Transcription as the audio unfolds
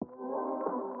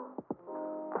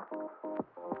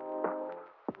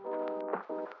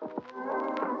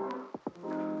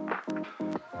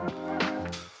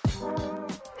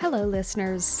Hello,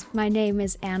 listeners. My name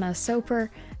is Anna Soper,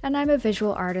 and I'm a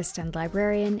visual artist and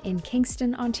librarian in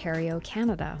Kingston, Ontario,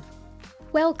 Canada.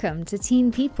 Welcome to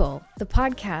Teen People, the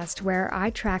podcast where I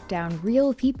track down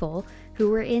real people who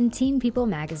were in Teen People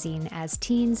magazine as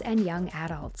teens and young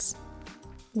adults.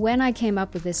 When I came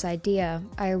up with this idea,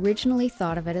 I originally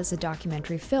thought of it as a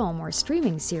documentary film or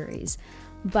streaming series,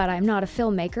 but I'm not a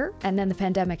filmmaker, and then the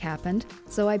pandemic happened,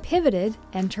 so I pivoted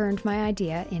and turned my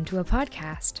idea into a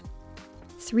podcast.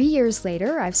 3 years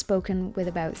later, I've spoken with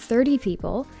about 30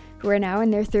 people who are now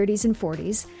in their 30s and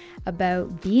 40s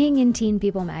about being in Teen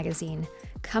People magazine,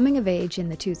 coming of age in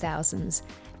the 2000s,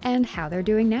 and how they're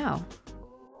doing now.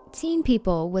 Teen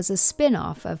People was a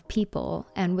spin-off of People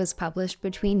and was published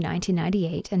between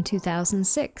 1998 and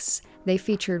 2006. They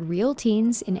featured real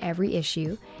teens in every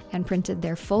issue and printed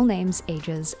their full names,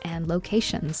 ages, and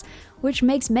locations, which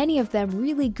makes many of them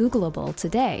really Googleable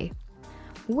today.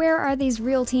 Where are these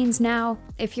real teens now?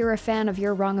 If you're a fan of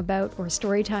You're Wrong About or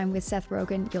Storytime with Seth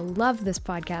Rogen, you'll love this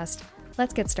podcast.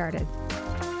 Let's get started.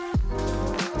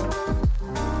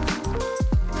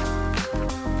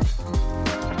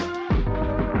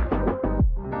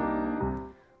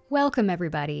 Welcome,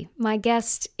 everybody. My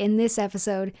guest in this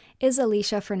episode is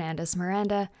Alisha Fernandez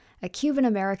Miranda, a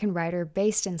Cuban-American writer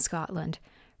based in Scotland.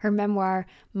 Her memoir,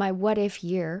 My What If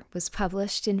Year, was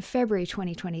published in February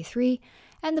 2023,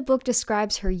 and the book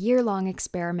describes her year-long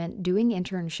experiment doing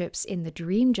internships in the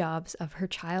dream jobs of her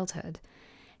childhood.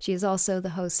 She is also the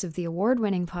host of the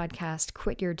award-winning podcast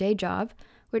Quit Your Day Job,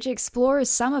 which explores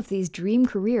some of these dream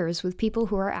careers with people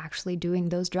who are actually doing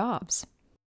those jobs.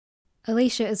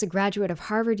 Alisha is a graduate of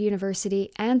Harvard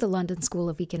University and the London School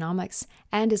of Economics,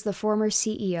 and is the former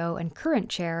CEO and current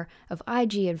chair of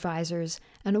IG Advisors,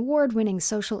 an award-winning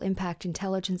social impact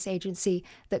intelligence agency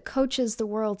that coaches the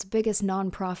world's biggest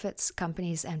nonprofits,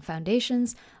 companies, and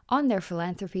foundations on their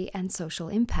philanthropy and social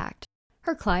impact.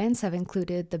 Her clients have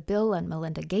included the Bill and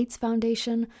Melinda Gates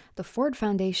Foundation, the Ford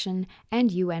Foundation,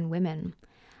 and UN Women.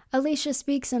 Alisha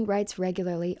speaks and writes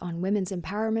regularly on women's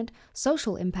empowerment,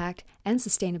 social impact, and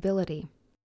sustainability.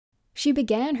 She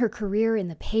began her career in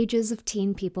the pages of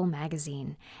Teen People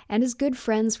magazine and is good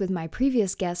friends with my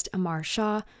previous guest, Amar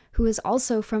Shah, who is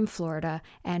also from Florida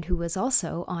and who was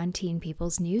also on Teen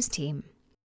People's news team.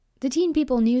 The Teen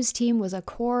People news team was a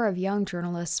core of young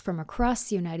journalists from across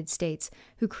the United States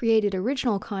who created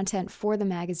original content for the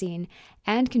magazine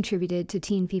and contributed to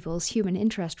Teen People's human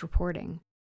interest reporting.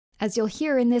 As you'll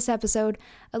hear in this episode,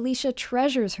 Alisha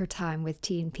treasures her time with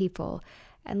Teen People,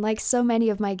 and like so many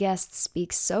of my guests,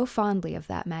 speaks so fondly of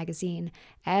that magazine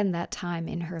and that time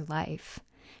in her life.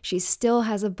 She still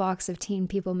has a box of Teen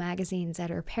People magazines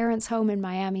at her parents' home in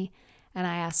Miami, and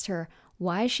I asked her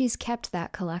why she's kept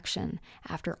that collection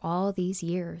after all these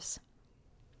years.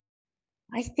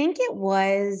 I think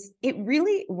it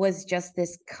really was just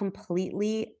this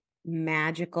completely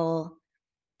magical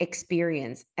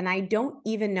experience. And I don't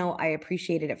even know I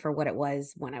appreciated it for what it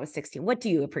was when I was 16. What do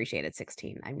you appreciate at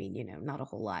 16? I mean, not a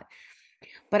whole lot.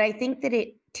 But I think that it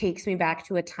takes me back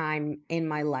to a time in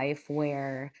my life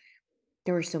where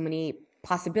there were so many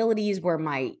possibilities where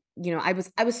I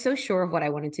was so sure of what I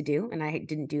wanted to do, and I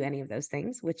didn't do any of those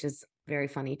things, which is very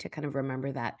funny to kind of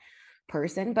remember that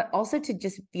person, but also to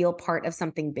just feel part of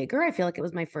something bigger. I feel like it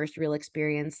was my first real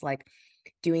experience, like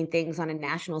doing things on a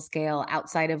national scale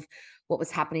outside of what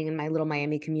was happening in my little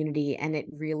Miami community. And it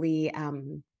really,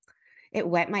 it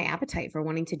whet my appetite for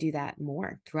wanting to do that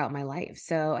more throughout my life.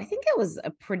 So I think it was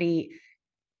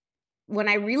when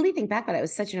I really think back about it, it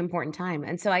was such an important time.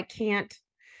 And so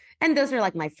and those are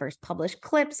like my first published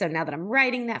clips. So now that I'm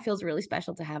writing, that feels really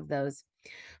special to have those.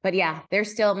 But yeah,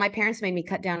 my parents made me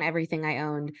cut down everything I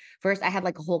owned. First, I had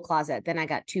like a whole closet. Then I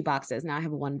got 2 boxes. Now I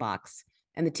have 1 box.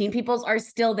 And the Teen Peoples are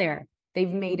still there.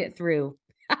 They've made it through.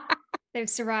 They've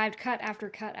survived cut after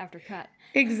cut after cut.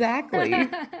 Exactly.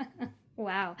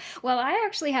 Wow. Well, I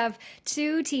actually have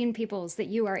 2 Teen Peoples that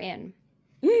you are in.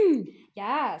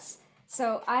 Yes.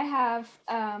 So I have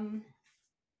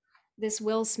this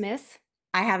Will Smith.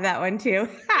 I have that one too.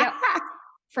 Yep.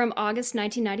 From August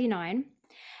 1999.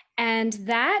 And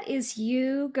that is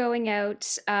you going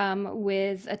out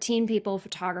with a Teen People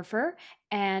photographer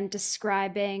and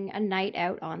describing a night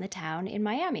out on the town in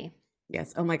Miami.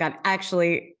 Yes. Oh my God.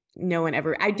 Actually, no one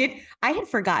ever. I had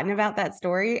forgotten about that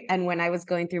story. And when I was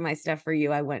going through my stuff for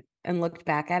you, I went and looked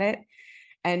back at it.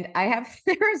 And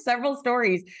there are several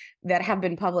stories that have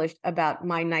been published about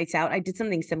my nights out. I did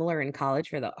something similar in college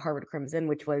for the Harvard Crimson,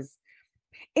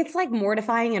 it's like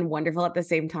mortifying and wonderful at the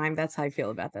same time. That's how I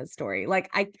feel about that story. Like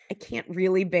I can't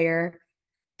really bear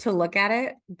to look at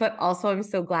it, but also I'm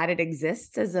so glad it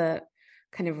exists as a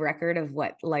kind of record of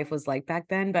what life was like back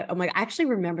then. But oh my, I actually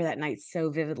remember that night so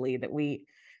vividly that we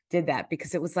did that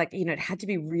because it was like, it had to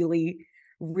be really,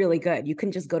 really good. You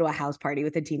couldn't just go to a house party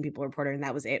with a Teen People reporter and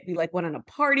that was it. We like went on a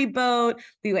party boat.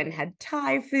 We went and had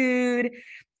Thai food.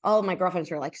 All of my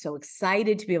girlfriends were like so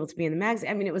excited to be able to be in the magazine.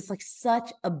 I mean, it was like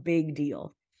such a big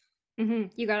deal.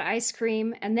 You got ice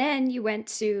cream, and then you went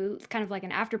to kind of like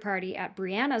an after party at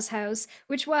Brianna's house,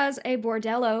 which was a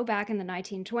bordello back in the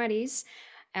 1920s,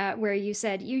 where you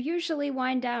said you usually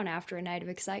wind down after a night of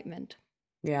excitement.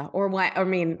 Yeah. Or why? I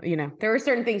mean, there were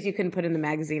certain things you couldn't put in the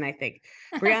magazine, I think.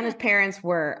 Brianna's parents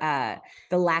were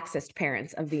the laxest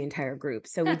parents of the entire group.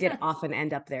 So we did often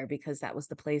end up there because that was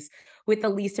the place with the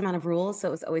least amount of rules. So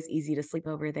it was always easy to sleep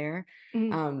over there.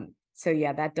 Mhm. So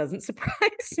yeah, that doesn't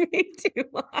surprise me too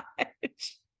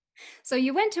much. So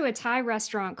you went to a Thai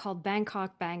restaurant called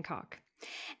Bangkok Bangkok,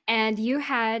 and you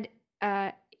had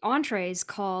entrees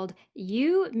called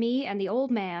You, Me, and the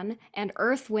Old Man, and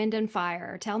Earth, Wind, and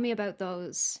Fire. Tell me about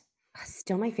those.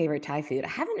 Still my favorite Thai food. I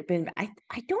haven't been, I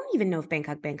don't even know if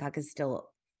Bangkok is still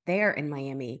there in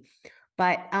Miami.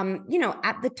 But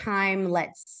at the time,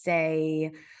 let's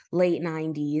say late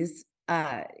 90s,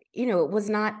 it was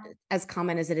not as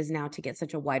common as it is now to get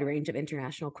such a wide range of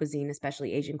international cuisine,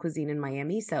 especially Asian cuisine in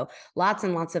Miami. So lots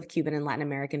and lots of Cuban and Latin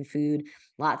American food,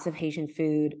 lots of Haitian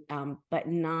food, but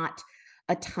not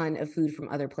a ton of food from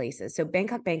other places. So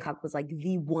Bangkok was like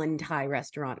the one Thai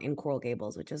restaurant in Coral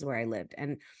Gables, which is where I lived.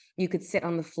 And you could sit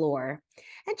on the floor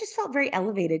and just felt very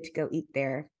elevated to go eat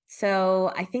there.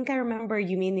 So I think I remember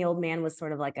You Mean the Old Man was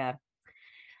sort of like a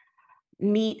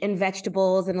meat and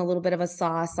vegetables and a little bit of a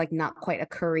sauce, like not quite a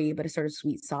curry, but a sort of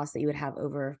sweet sauce that you would have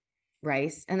over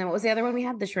rice. And then what was the other one we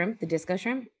had? The shrimp, the disco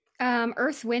shrimp?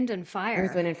 Earth, Wind, and Earth,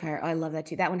 Fire. Wind, and Fire. Oh, I love that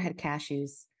too. That one had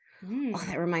cashews. Oh, Mm.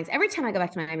 that reminds, every time I go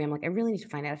back to Miami, I'm like, I really need to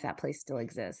find out if that place still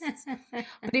exists.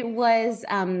 But it was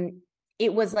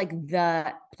like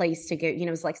the place to go, it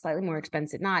was like slightly more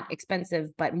expensive, not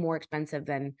expensive, but more expensive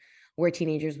than where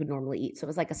teenagers would normally eat. So it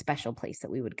was like a special place that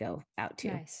we would go out to.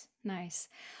 Nice, nice.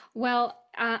 Well,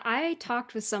 I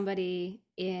talked with somebody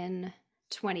in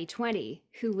 2020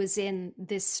 who was in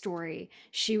this story.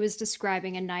 She was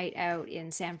describing a night out in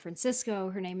San Francisco.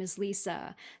 Her name is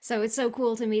Lisa. So it's so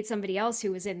cool to meet somebody else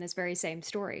who was in this very same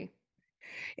story.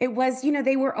 It was,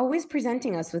 they were always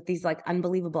presenting us with these like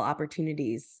unbelievable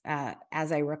opportunities,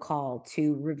 as I recall,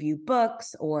 to review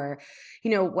books or,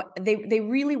 what they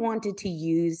really wanted to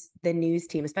use the news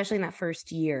team, especially in that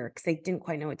first year, because they didn't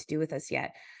quite know what to do with us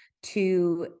yet,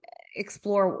 to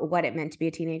explore what it meant to be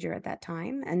a teenager at that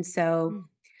time. And so,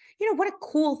 Mm. what a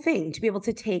cool thing to be able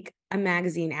to take a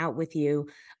magazine out with you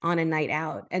on a night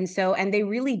out. And they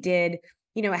really did,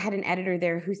 I had an editor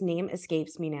there whose name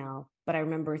escapes me now, but I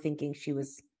remember thinking she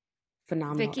was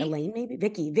phenomenal. Vicky? Elaine, maybe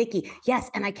Vicky. Yes.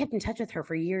 And I kept in touch with her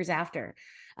for years after,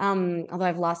 although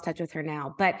I've lost touch with her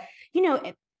now, but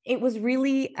it was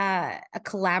really a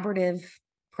collaborative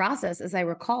process. As I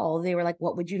recall, they were like,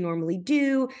 what would you normally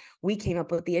do? We came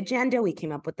up with the agenda. We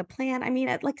came up with the plan. I mean,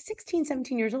 at like 16,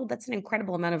 17 years old, that's an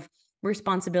incredible amount of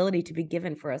responsibility to be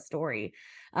given for a story.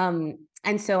 And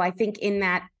so I think in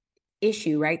that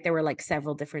issue, right, there were like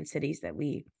several different cities that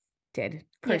we did. Yes.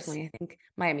 Personally, I think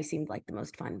Miami seemed like the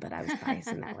most fun, but I was biased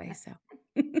in that way. So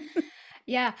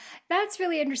Yeah, that's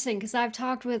really interesting because I've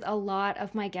talked with a lot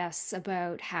of my guests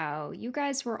about how you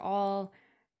guys were all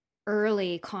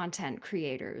early content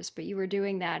creators, but you were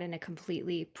doing that in a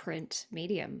completely print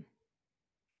medium.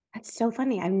 that's so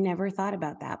funny. I've never thought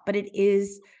about that, but it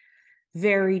is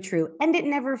very true. And it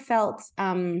never felt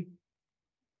alone.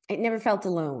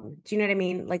 Do you know what I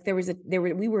mean? Like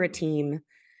we were a team.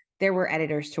 There were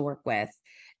editors to work with.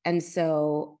 And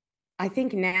so I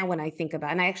think now when I think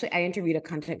about, and I interviewed a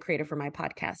content creator for my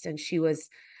podcast, and she was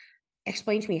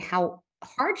explaining to me how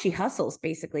hard she hustles.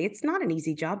 Basically, it's not an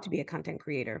easy job to be a content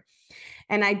creator.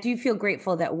 And I do feel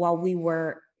grateful that while we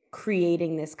were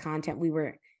creating this content, we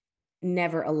were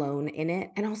never alone in it.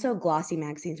 And also glossy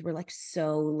magazines were like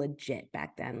so legit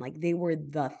back then. Like they were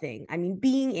the thing. I mean,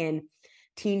 being in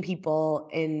Teen People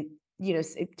and,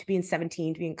 to be in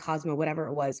 17, to be in Cosmo, whatever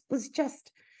it was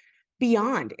just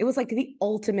beyond. It was like the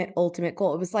ultimate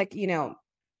goal. It was like,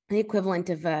 the equivalent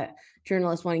of a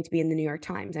journalist wanting to be in the New York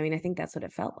Times. I mean, I think that's what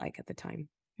it felt like at the time.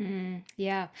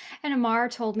 Yeah. And Amar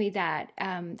told me that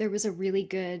there was a really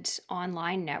good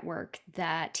online network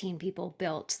that teen people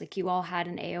built. Like you all had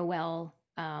an AOL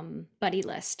buddy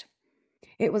list.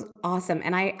 It was awesome.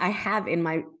 And I have in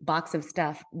my box of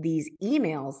stuff these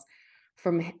emails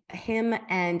from him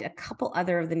and a couple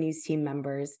other of the news team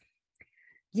members.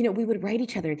 We would write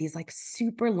each other these like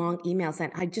super long emails.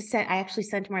 And I actually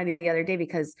sent Mar the other day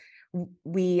because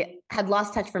we had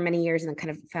lost touch for many years and then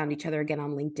kind of found each other again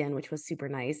on LinkedIn, which was super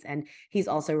nice. And he's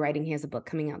also writing, he has a book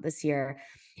coming out this year.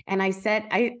 And I said,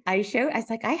 I was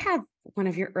like, I have one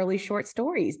of your early short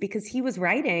stories, because he was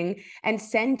writing and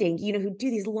sending, who do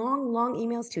these long, long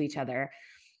emails to each other.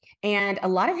 And a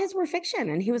lot of his were fiction,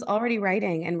 and he was already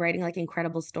writing like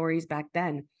incredible stories back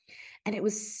then. And it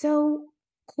was so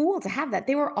cool to have that.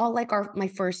 They were all like my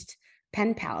first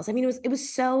pen pals. I mean, it's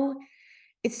so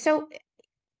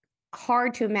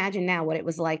hard to imagine now what it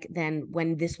was like then,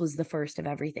 when this was the first of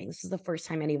everything. This was the first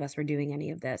time any of us were doing any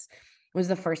of this. It was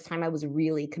the first time I was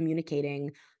really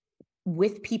communicating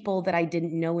with people that I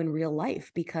didn't know in real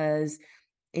life, because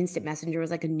instant messenger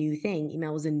was like a new thing.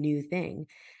 Email was a new thing.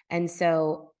 And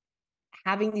so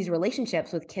having these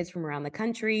relationships with kids from around the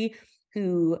country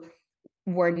who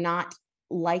were not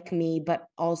like me, but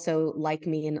also like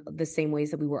me in the same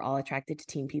ways that we were all attracted to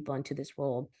teen people and to this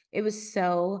role. It was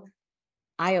so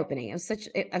eye-opening.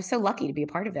 I'm so lucky to be a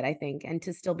part of it, I think, and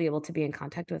to still be able to be in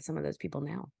contact with some of those people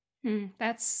now.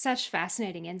 That's such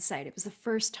fascinating insight. It was the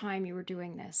first time you were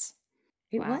doing this.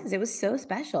 Wow. It was so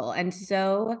special. And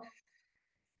so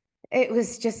it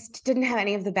was just didn't have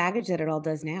any of the baggage that it all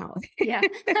does now. Yeah,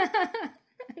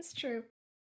 that's true.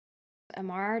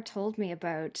 Amar told me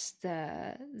about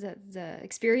the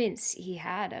experience he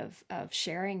had of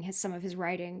sharing some of his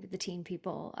writing with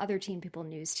other teen people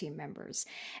news team members,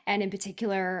 and in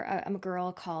particular, a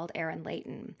girl called Erin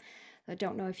Layton. I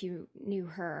don't know if you knew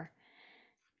her.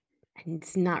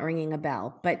 It's not ringing a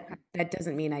bell, but that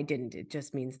doesn't mean I didn't. It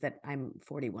just means that I'm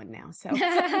 41 now. So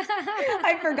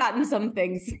I've forgotten some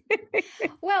things.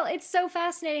 Well, it's so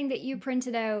fascinating that you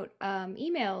printed out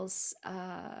emails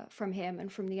from him and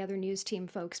from the other news team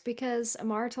folks, because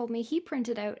Amar told me he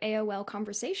printed out AOL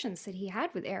conversations that he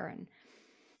had with Erin.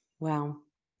 Wow.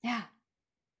 Yeah.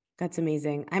 That's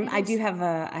amazing. I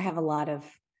have a lot of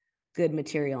good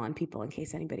material on people in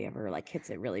case anybody ever like hits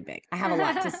it really big. I have a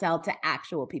lot to sell to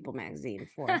Actual People magazine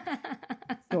for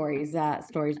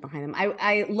stories behind them.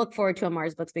 I look forward to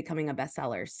Amar's books becoming a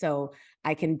bestseller, so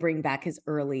I can bring back his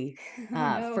early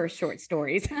No. first short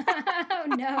stories. Oh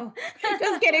no.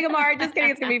 Just kidding, Amar. Just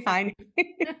kidding. It's gonna be fine.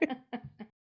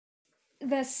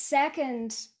 The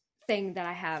second thing that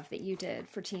I have that you did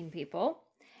for teen people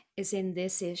is in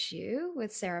this issue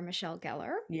with Sarah Michelle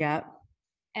Gellar. Yeah.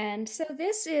 And so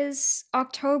this is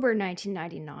October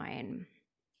 1999.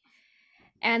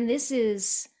 And this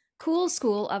is Cool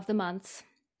School of the Month.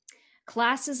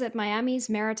 Classes at Miami's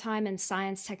Maritime and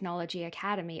Science Technology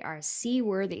Academy are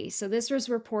seaworthy. So this was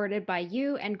reported by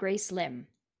you and Grace Lim.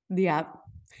 Yeah.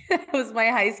 It was my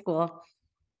high school.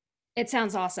 It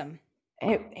sounds awesome.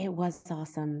 It was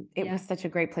awesome. It was such a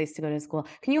great place to go to school.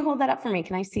 Can you hold that up for me?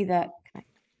 Can I see that?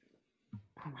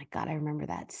 Oh my God, I remember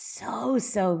that so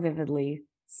vividly.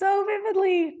 So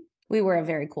vividly. We were a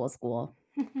very cool school.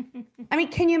 I mean,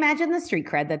 can you imagine the street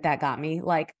cred that got me?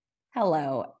 Like,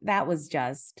 hello, that was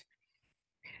just,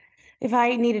 if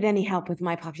I needed any help with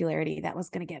my popularity, that was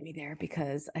going to get me there,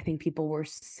 because I think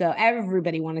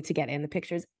everybody wanted to get in the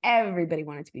pictures. Everybody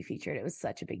wanted to be featured. It was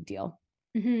such a big deal.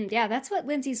 Yeah, that's what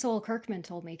Lindsay Soul Kirkman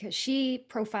told me, because she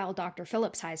profiled Dr.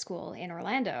 Phillips High School in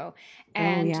Orlando.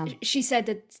 And she said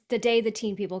that the day the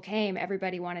teen people came,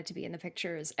 everybody wanted to be in the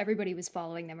pictures. Everybody was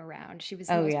following them around. She was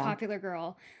the most popular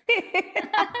girl.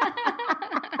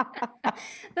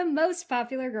 The most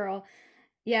popular girl.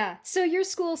 Yeah. So your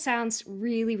school sounds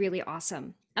really, really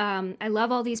awesome. I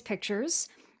love all these pictures.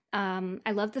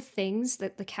 I love the things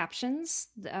that the captions,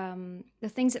 the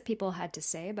things that people had to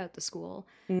say about the school.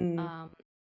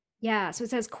 Yeah, so it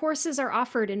says courses are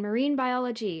offered in marine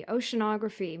biology,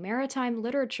 oceanography, maritime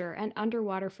literature, and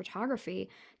underwater photography,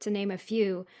 to name a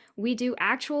few. We do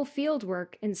actual field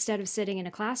work instead of sitting in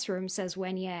a classroom, says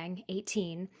Wen Yang,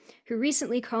 18, who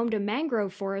recently combed a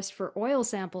mangrove forest for oil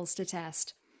samples to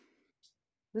test.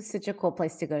 It was such a cool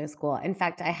place to go to school. In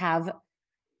fact,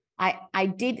 I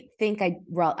did think I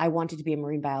wanted to be a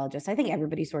marine biologist. I think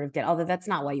everybody sort of did, although that's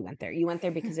not why you went there. You went there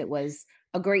because it was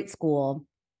a great school.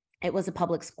 It was a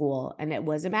public school and it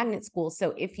was a magnet school.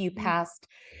 So if you passed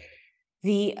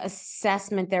the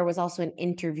assessment, there was also an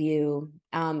interview.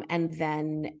 And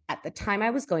then at the time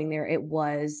I was going there, it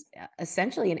was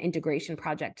essentially an integration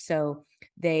project. So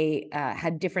they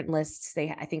had different lists.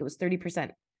 I think it was 30%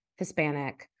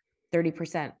 Hispanic,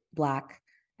 30% Black,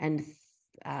 and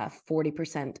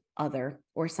 40% other,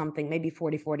 or something, maybe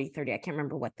 40, 40, 30. I can't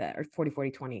remember or 40, 40,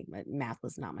 20. Math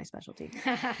was not my specialty.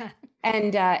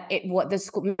 And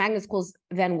the magnet schools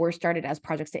then were started as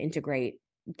projects to integrate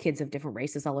kids of different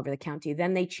races all over the county.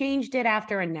 Then they changed it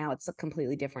after, and now it's a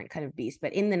completely different kind of beast.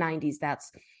 But in the 90s,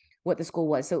 that's what the school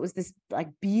was. So it was this like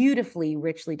beautifully,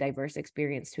 richly diverse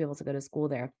experience to be able to go to school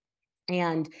there.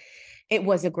 And it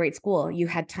was a great school. You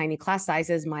had tiny class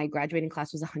sizes. My graduating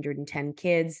class was 110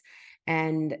 kids.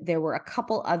 And there were a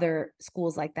couple other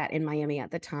schools like that in Miami at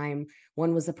the time.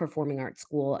 One was a performing arts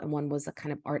school, and one was a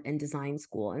kind of art and design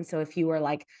school. And so if you were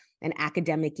like an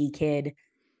academic-y kid,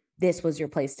 this was your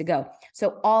place to go.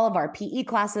 So all of our PE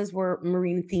classes were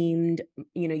marine themed.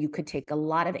 You could take a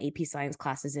lot of AP science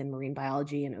classes in marine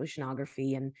biology and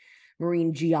oceanography and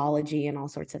marine geology and all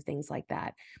sorts of things like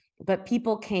that. But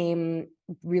people came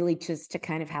really just to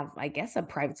kind of have, I guess, a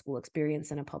private school experience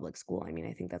in a public school. I mean,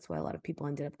 I think that's why a lot of people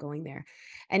ended up going there.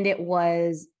 And it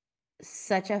was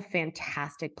such a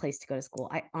fantastic place to go to school.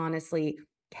 I honestly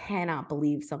cannot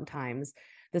believe sometimes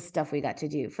the stuff we got to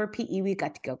do. For PE, we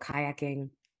got to go kayaking.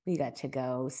 We got to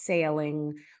go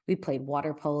sailing. We played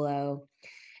water polo.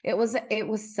 It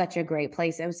was such a great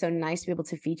place. It was so nice to be able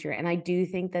to feature. And I do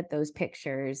think that those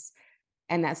pictures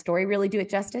and that story really do it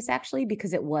justice, actually,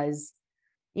 because it was,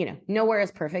 nowhere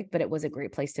is perfect, but it was a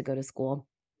great place to go to school.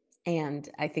 And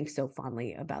I think so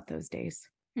fondly about those days.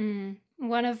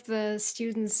 One of the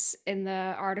students in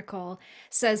the article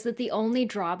says that the only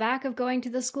drawback of going to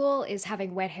the school is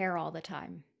having wet hair all the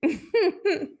time.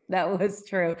 That was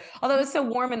true. Although it was so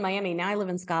warm in Miami. Now I live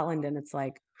in Scotland and it's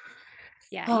like,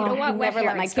 Yeah, you oh, don't I want wet never hair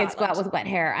let in my kids go out Scotland. with wet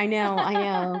hair. I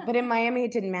know. But in Miami,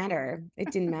 it didn't matter. It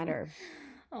didn't matter.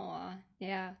 Oh,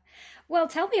 yeah. Well,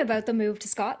 tell me about the move to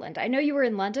Scotland. I know you were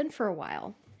in London for a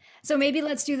while. So maybe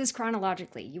let's do this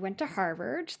chronologically. You went to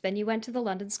Harvard, then you went to the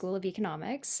London School of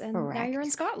Economics, and now you're in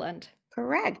Correct. Scotland.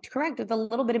 Correct. With a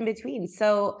little bit in between.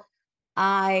 So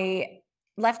I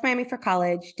left Miami for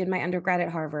college, did my undergrad at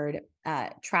Harvard,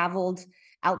 traveled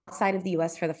outside of the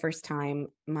US for the first time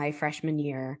my freshman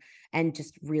year, and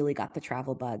just really got the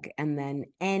travel bug. And then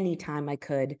anytime I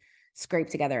could scrape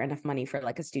together enough money for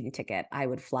like a student ticket, I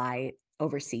would fly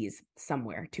overseas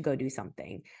somewhere to go do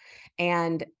something.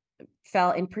 And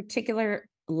fell in particular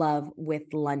love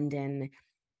with London.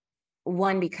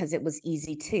 One, because it was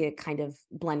easy to kind of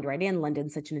blend right in.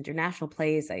 London's such an international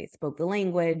place. I spoke the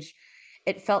language.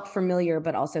 It felt familiar,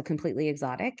 but also completely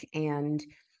exotic. And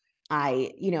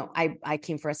I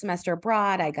came for a semester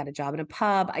abroad. I got a job in a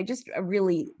pub. I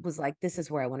really was like, this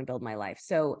is where I want to build my life.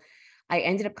 So I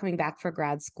ended up coming back for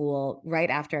grad school right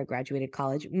after I graduated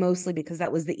college, mostly because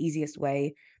that was the easiest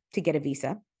way to get a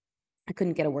visa. I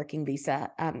couldn't get a working visa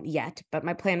yet, but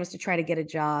my plan was to try to get a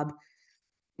job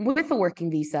with a working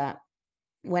visa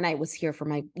when I was here for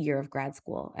my year of grad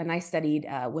school. And I studied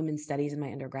women's studies in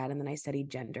my undergrad, and then I studied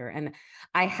gender. And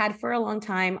I had for a long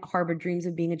time harbored dreams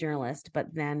of being a journalist, but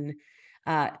then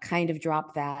kind of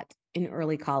dropped that in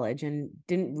early college and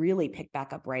didn't really pick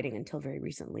back up writing until very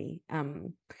recently.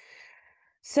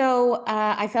 So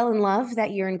I fell in love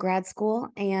that year in grad school,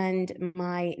 and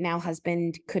my now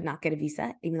husband could not get a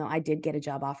visa, even though I did get a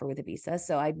job offer with a visa.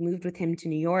 So I moved with him to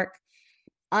New York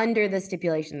under the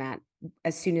stipulation that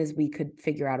as soon as we could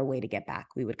figure out a way to get back,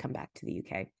 we would come back to the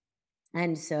UK.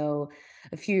 And so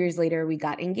a few years later, we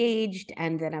got engaged.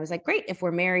 And then I was like, great, if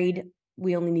we're married,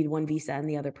 we only need one visa and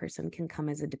the other person can come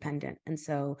as a dependent. And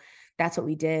so that's what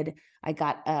we did. I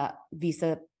got a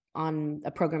visa on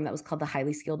a program that was called the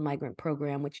Highly Skilled Migrant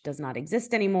Program, which does not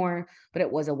exist anymore, but it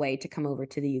was a way to come over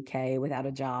to the UK without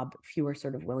a job if you were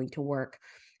sort of willing to work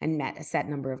and met a set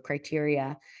number of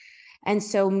criteria. And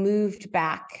so moved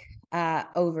back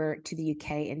over to the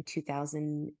UK in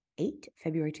 2008,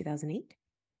 February 2008.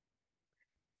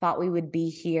 Thought we would be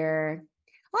here.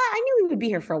 Well, I knew we would be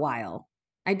here for a while.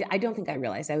 I don't think I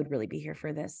realized I would really be here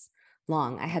for this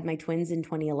long. I had my twins in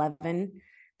 2011.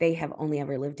 They have only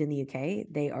ever lived in the UK.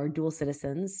 They are dual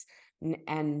citizens,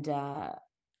 and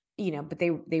but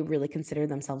they really consider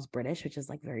themselves British, which is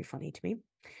like very funny to me.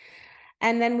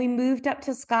 And then we moved up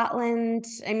to Scotland.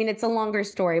 I mean, it's a longer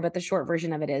story, but the short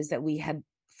version of it is that we had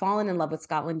fallen in love with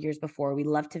Scotland years before. We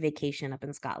loved to vacation up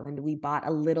in Scotland. We bought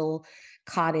a little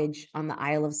cottage on the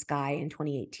Isle of Skye in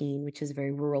 2018, which is a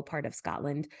very rural part of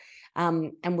Scotland,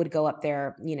 and would go up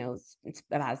there, it's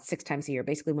about 6 times a year,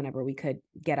 basically whenever we could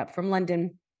get up from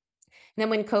London. And then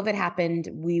when COVID happened,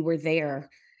 we were there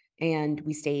and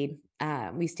we stayed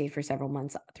for several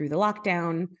months through the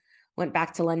lockdown. Went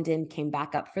back to London, came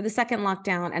back up for the second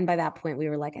lockdown. And by that point, we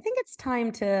were like, I think it's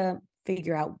time to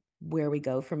figure out where we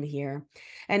go from here.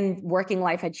 And working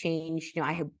life had changed.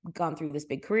 I had gone through this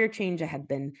big career change. I had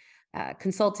been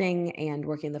consulting and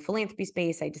working in the philanthropy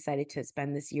space. I decided to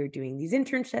spend this year doing these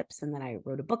internships. And then I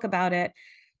wrote a book about it.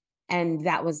 And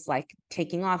that was like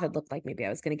taking off. It looked like maybe I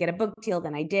was going to get a book deal.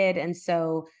 Then I did. And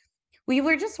so we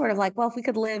were just sort of like, well, if we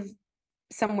could live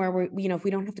somewhere where, if we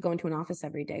don't have to go into an office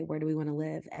every day, where do we want to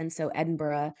live? And so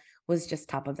Edinburgh was just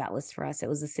top of that list for us. It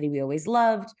was a city we always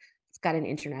loved. It's got an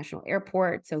international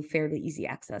airport, so fairly easy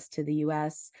access to the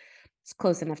US. It's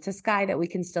close enough to Skye that we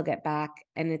can still get back.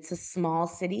 And it's a small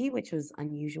city, which was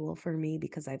unusual for me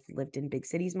because I've lived in big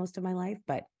cities most of my life,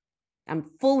 but I'm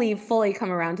fully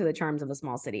come around to the charms of a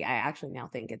small city. I actually now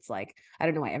think it's like, I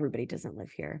don't know why everybody doesn't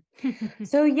live here.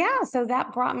 So yeah, so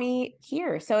that brought me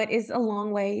here. So it is a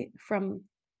long way from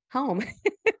home,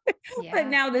 but Yeah.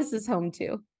 now this is home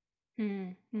too.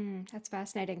 That's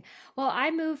fascinating. Well,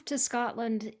 I moved to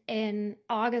Scotland in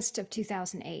August of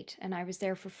 2008, and I was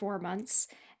there for 4 months.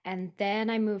 And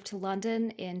then I moved to London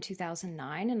in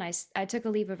 2009, and I took a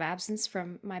leave of absence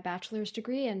from my bachelor's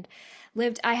degree and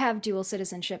lived. I have dual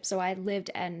citizenship, so I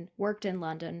lived and worked in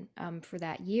London for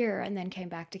that year, and then came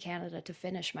back to Canada to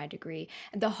finish my degree.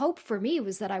 And the hope for me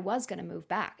was that I was going to move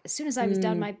back. As soon as I was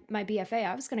done Mm, my BFA,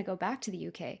 I was going to go back to the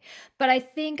UK. But I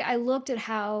think I looked at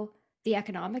how the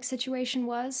economic situation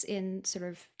was in sort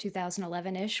of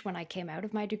 2011-ish when I came out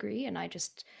of my degree, and I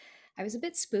was a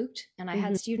bit spooked, and I mhm.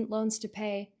 had student loans to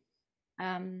pay.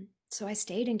 So I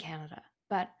stayed in Canada,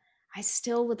 but I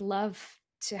still would love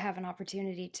to have an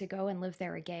opportunity to go and live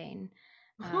there again.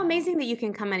 How um, amazing that you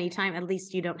can come anytime. At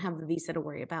least you don't have the visa to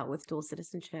worry about with dual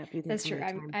citizenship. You can that's come true.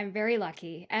 anytime. I'm very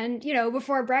lucky, and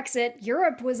before Brexit,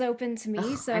 Europe was open to me,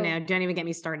 Oh, I so know. Don't even get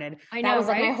me started. I That know, was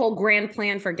like my right? whole grand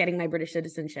plan for getting my British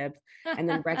citizenship. And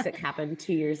then Brexit happened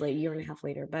 2 years later, year and a half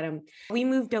later. But we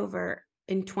moved over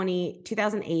in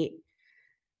 2008,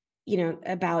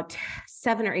 about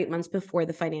 7 or 8 months before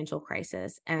the financial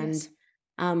crisis. Yes.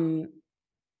 Um,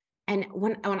 and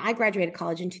when I graduated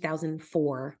college in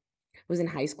 2004, I was in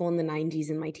high school in the 90s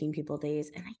in my teen people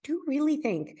days. And I do really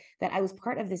think that I was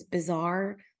part of this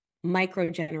bizarre micro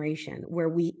generation where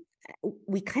we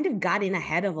kind of got in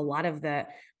ahead of a lot of the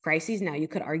crises. Now you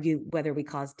could argue whether we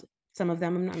caused some of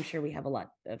them. I'm sure we have a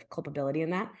lot of culpability in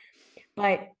that.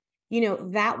 But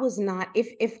that was not,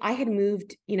 if I had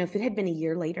moved, if it had been a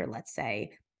year later, let's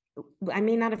say, I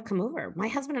may not have come over. My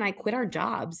husband and I quit our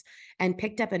jobs and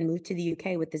picked up and moved to the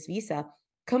UK with this visa,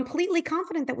 completely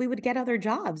confident that we would get other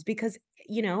jobs because,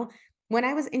 when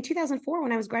I was in 2004,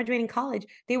 when I was graduating college,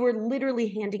 they were literally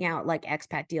handing out like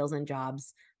expat deals and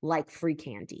jobs like free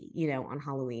candy, on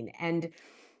Halloween. And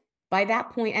by that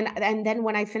point, and then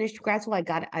when I finished grad school, I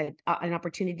got an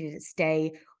opportunity to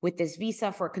stay with this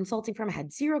visa for a consulting firm. I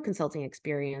had zero consulting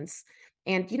experience,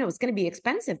 and it's going to be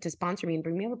expensive to sponsor me and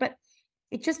bring me over, but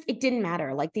it didn't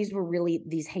matter. Like these were really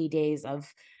these heydays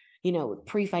of,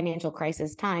 pre-financial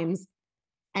crisis times,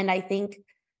 and I think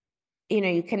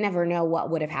you can never know what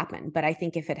would have happened. But I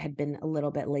think if it had been a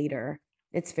little bit later,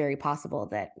 it's very possible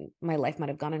that my life might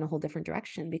have gone in a whole different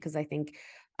direction because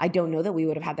I don't know that we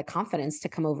would have had the confidence to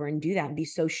come over and do that and be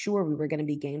so sure we were going to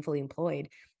be gainfully employed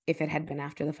if it had been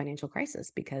after the financial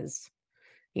crisis because,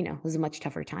 it was a much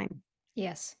tougher time.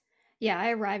 Yes. Yeah,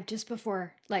 I arrived just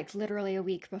before, like literally a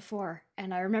week before.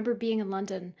 And I remember being in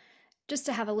London just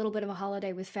to have a little bit of a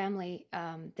holiday with family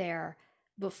there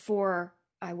before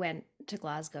I went to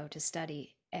Glasgow to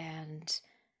study. And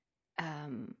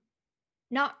um,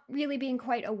 not really being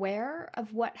quite aware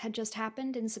of what had just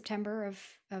happened in September of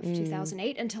Mm.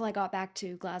 2008 until I got back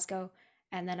to Glasgow.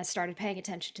 And then I started paying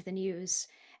attention to the news.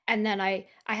 And then I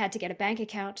had to get a bank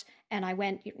account, and I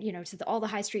went, to all the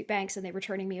high street banks, and they were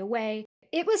turning me away.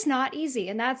 It was not easy.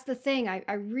 And that's the thing.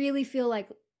 I really feel like,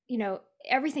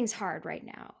 everything's hard right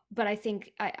now. But I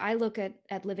think I look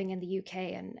at living in the UK,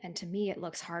 and to me, it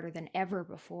looks harder than ever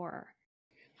before.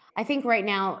 I think right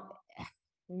now,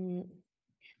 mm,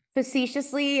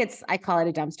 facetiously, I call it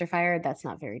a dumpster fire. That's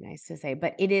not very nice to say,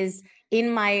 but it is.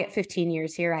 In my 15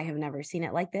 years here, I have never seen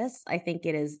it like this. I think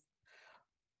it is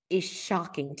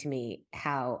shocking to me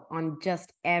how on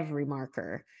just every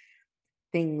marker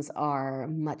things are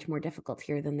much more difficult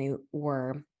here than they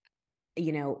were,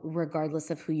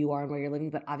 regardless of who you are and where you're living.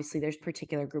 But obviously there's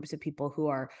particular groups of people who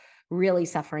are really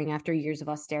suffering after years of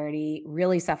austerity,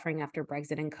 really suffering after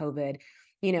Brexit and COVID.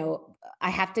 I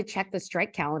have to check the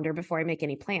strike calendar before I make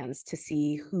any plans to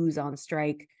see who's on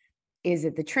strike. Is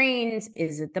it the trains?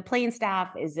 Is it the plane staff?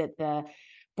 Is it the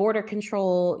border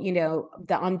control?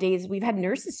 On days we've had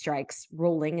nurses strikes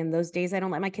rolling, and those days I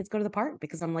don't let my kids go to the park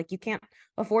because I'm like, you can't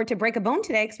afford to break a bone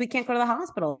today because we can't go to the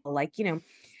hospital.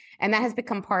 And that has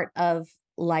become part of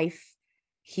life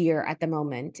here at the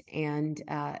moment. And,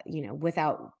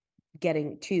 without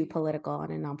getting too political on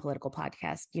a non-political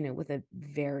podcast, with a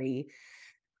very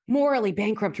morally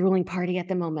bankrupt ruling party at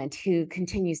the moment who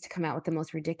continues to come out with the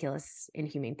most ridiculous,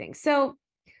 inhumane things. So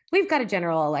we've got a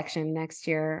general election next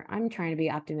year. I'm trying to be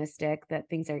optimistic that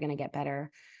things are going to get better.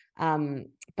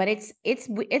 But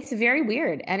it's very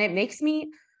weird, and it makes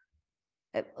me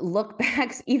look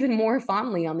back even more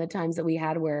fondly on the times that we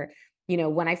had where,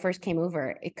 when I first came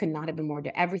over, it could not have been more,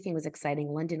 everything was exciting.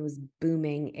 London was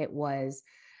booming. It was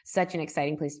such an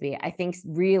exciting place to be. I think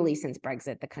really since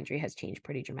Brexit, the country has changed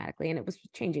pretty dramatically, and it was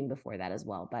changing before that as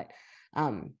well. But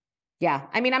yeah,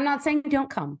 I mean, I'm not saying don't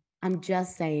come. I'm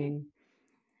just saying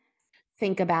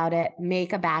think about it,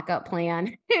 make a backup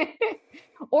plan,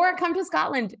 or come to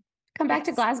Scotland, come back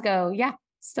to Yes. Glasgow. Yeah,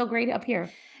 still great up here.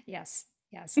 Yes.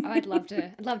 Yes. Oh, I'd love to.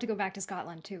 I'd love to go back to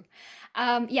Scotland too.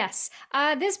 Yes.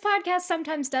 This podcast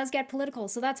sometimes does get political,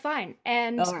 so that's fine.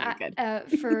 And All right,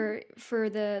 good. for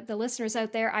the listeners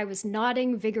out there, I was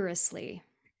nodding vigorously.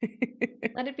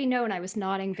 Let it be known, I was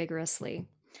nodding vigorously.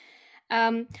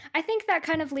 I think that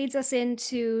kind of leads us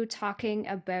into talking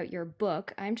about your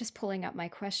book. I'm just pulling up my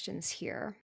questions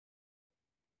here.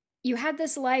 You had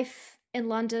this life in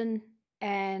London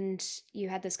and you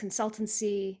had this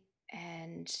consultancy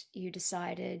and you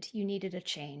decided you needed a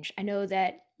change. I know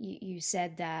that you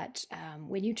said that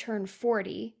when you turn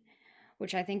 40,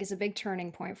 which I think is a big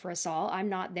turning point for us all. I'm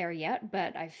not there yet,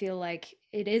 but I feel like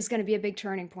it is going to be a big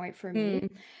turning point for me. Mm.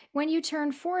 When you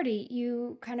turned 40,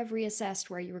 you kind of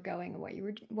reassessed where you were going and what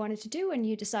you wanted to do, and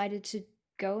you decided to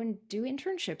go and do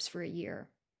internships for a year.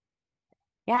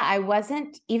 Yeah, I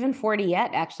wasn't even 40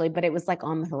 yet, actually, but it was like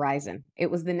on the horizon.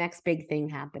 It was the next big thing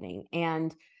happening.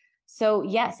 And so,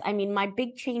 yes, I mean, my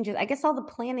big changes, I guess all the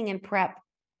planning and prep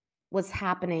was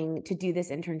happening to do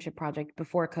this internship project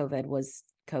before COVID was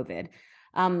COVID.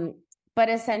 But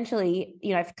essentially,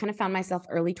 I've kind of found myself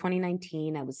early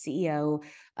 2019. I was CEO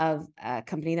of a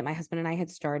company that my husband and I had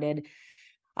started.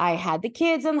 I had the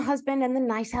kids and the husband and the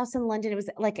nice house in London. It was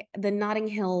like the Notting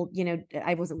Hill,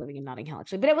 I wasn't living in Notting Hill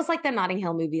actually, but it was like the Notting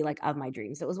Hill movie, like of my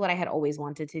dreams. It was what I had always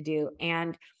wanted to do.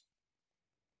 And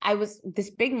this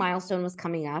big milestone was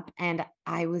coming up and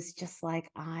I was just like,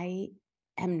 I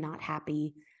am not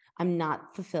happy. I'm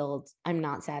not fulfilled. I'm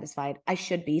not satisfied. I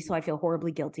should be. So I feel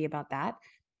horribly guilty about that.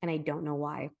 And I don't know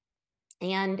why.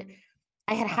 And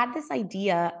I had this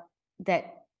idea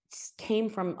that came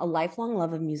from a lifelong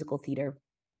love of musical theater.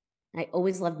 I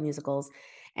always loved musicals.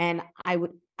 And I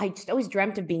just always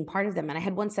dreamt of being part of them. And I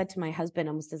had once said to my husband,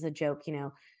 almost as a joke,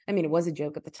 I mean, it was a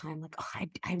joke at the time, like, oh,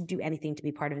 I'd do anything to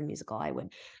be part of a musical. I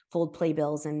would fold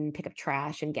playbills and pick up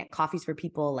trash and get coffees for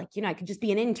people. Like, I could just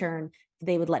be an intern.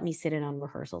 They would let me sit in on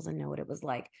rehearsals and know what it was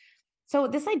like. So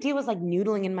this idea was like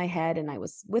noodling in my head. And I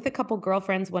was with a couple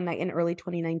girlfriends one night in early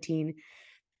 2019.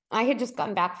 I had just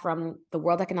gotten back from the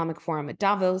World Economic Forum at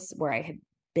Davos, where I had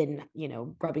been,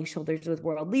 rubbing shoulders with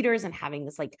world leaders and having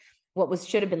this like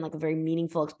should have been like a very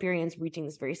meaningful experience, reaching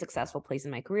this very successful place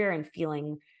in my career and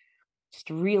feeling just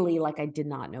really like I did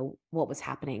not know what was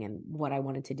happening and what I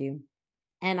wanted to do.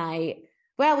 And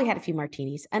we had a few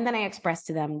martinis and then I expressed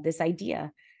to them this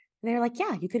idea. And they're like,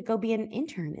 yeah, you could go be an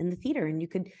intern in the theater and you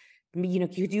could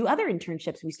do other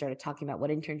internships. We started talking about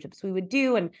what internships we would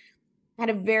do and had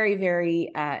a very,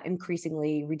 very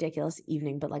increasingly ridiculous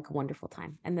evening, but like a wonderful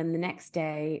time. And then the next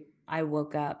day I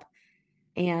woke up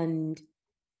and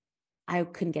I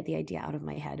couldn't get the idea out of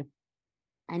my head.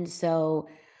 And so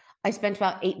I spent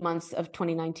about 8 months of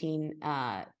 2019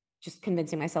 just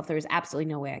convincing myself there was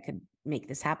absolutely no way I could make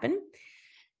this happen.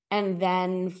 And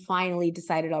then finally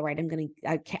decided, all right,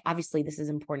 obviously this is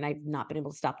important. I've not been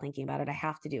able to stop thinking about it. I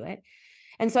have to do it.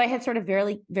 And so I had sort of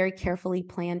very, very carefully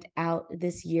planned out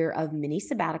this year of mini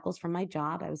sabbaticals from my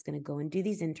job. I was going to go and do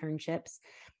these internships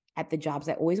at the jobs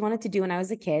I always wanted to do when I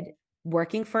was a kid.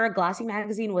 Working for a glossy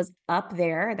magazine was up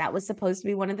there. That was supposed to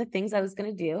be one of the things I was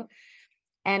going to do.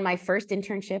 And my first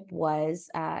internship was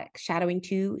shadowing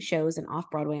 2 shows, an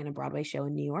off-Broadway and a Broadway show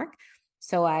in New York.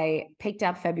 So I picked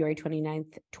up February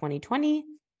 29th, 2020,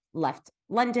 left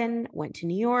London, went to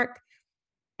New York,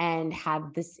 and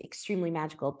had this extremely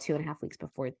magical 2.5 weeks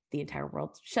before the entire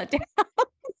world shut down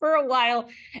for a while.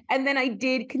 And then I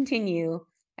did continue.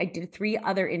 I did 3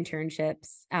 other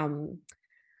internships.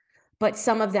 But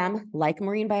some of them, like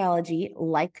marine biology,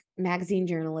 like magazine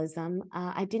journalism,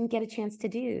 I didn't get a chance to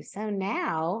do. So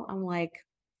now I'm like,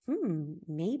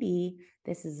 maybe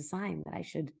this is a sign that I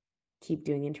should keep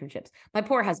doing internships. My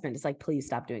poor husband is like, please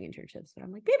stop doing internships. But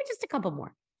I'm like, maybe just a couple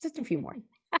more, just a few more.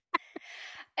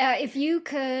 If you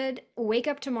could wake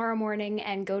up tomorrow morning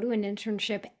and go to an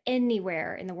internship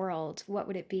anywhere in the world, what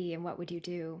would it be and what would you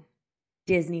do?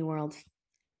 Disney World.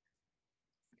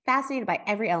 Fascinated by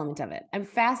every element of it. I'm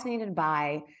fascinated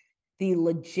by the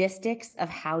logistics of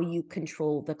how you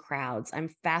control the crowds. I'm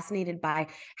fascinated by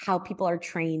how people are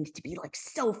trained to be like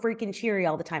so freaking cheery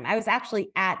all the time. I was actually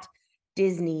at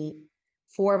Disney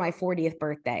for my 40th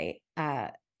birthday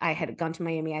I had gone to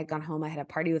Miami. I had gone home. I had a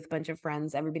party with a bunch of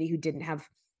friends. Everybody who didn't have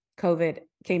COVID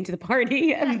came to the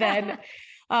party. And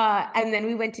then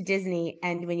we went to Disney.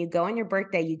 And when you go on your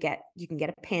birthday, you can get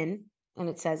a pin and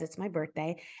it says it's my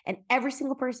birthday. And every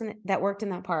single person that worked in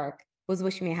that park was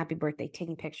wishing me a happy birthday,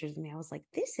 taking pictures of me. I was like,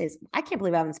 I can't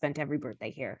believe I haven't spent every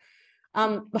birthday here.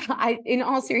 But in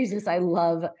all seriousness,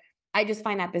 I just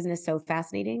find that business so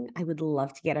fascinating. I would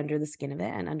love to get under the skin of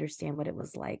it and understand what it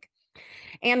was like.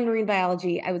 And marine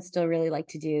biology, I would still really like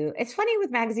to do. It's funny with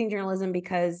magazine journalism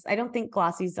because I don't think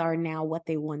glossies are now what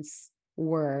they once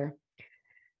were.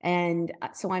 And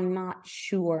so I'm not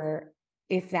sure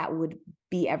if that would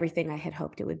be everything I had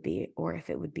hoped it would be, or if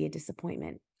it would be a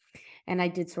disappointment. And I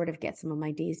did sort of get some of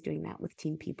my days doing that with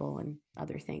Team People and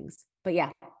other things. But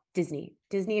yeah, Disney,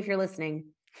 if you're listening,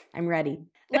 I'm ready.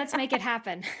 Let's make it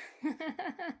happen.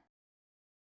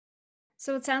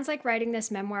 So it sounds like writing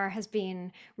this memoir has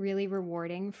been really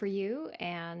rewarding for you,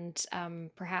 and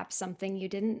perhaps something you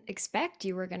didn't expect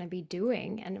you were going to be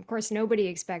doing. And of course, nobody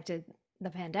expected the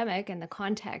pandemic and the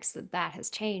context that has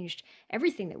changed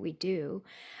everything that we do,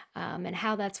 and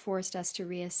how that's forced us to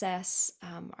reassess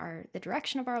the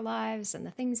direction of our lives and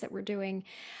the things that we're doing.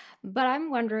 But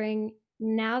I'm wondering,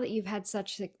 now that you've had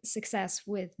such success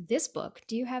with this book,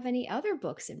 do you have any other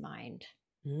books in mind?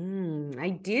 I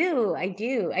do.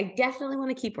 I definitely want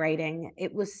to keep writing.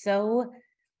 It was so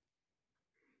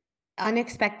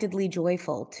unexpectedly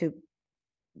joyful to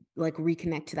like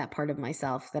reconnect to that part of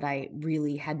myself that I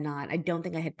really had not. I don't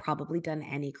think I had probably done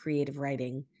any creative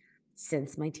writing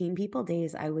since my Teen People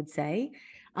days, I would say.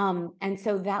 And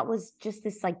so that was just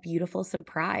this like beautiful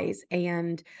surprise.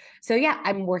 And so yeah,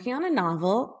 I'm working on a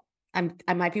novel.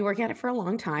 I might be working on it for a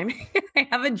long time. I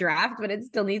have a draft, but it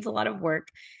still needs a lot of work.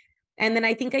 And then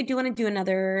I think I do want to do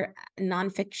another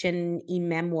nonfiction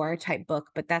memoir type book,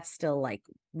 but that's still like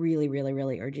really, really,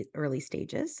 really early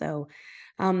stages. So,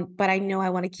 but I know I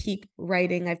want to keep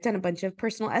writing. I've done a bunch of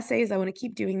personal essays. I want to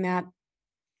keep doing that.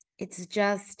 It's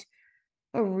just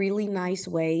a really nice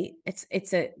way.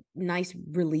 It's a nice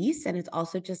release, and it's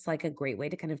also just like a great way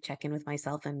to kind of check in with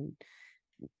myself and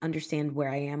understand where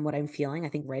I am, what I'm feeling. I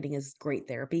think writing is great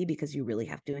therapy because you really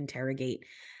have to interrogate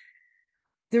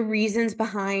the reasons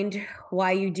behind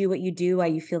why you do what you do, why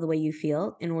you feel the way you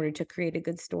feel in order to create a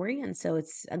good story. And so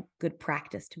it's a good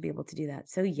practice to be able to do that.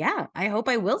 So yeah, I hope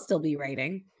I will still be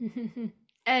writing.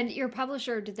 And your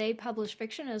publisher, do they publish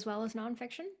fiction as well as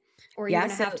nonfiction? Or are you Yeah. going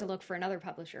to So have to look for another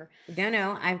publisher?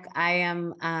 no, I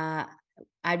am,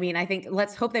 I mean, I think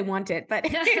let's hope they want it, but,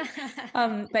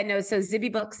 but no, so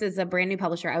Zibby Books is a brand new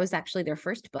publisher. I was actually their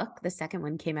first book. The second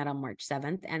one came out on March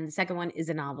 7th, and the second one is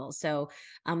a novel. So,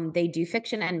 they do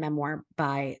fiction and memoir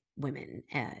by women.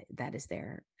 That is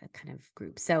their kind of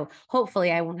group. So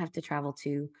hopefully I won't have to travel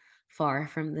too far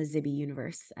from the Zibby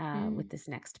universe, with this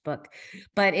next book,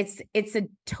 but it's a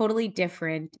totally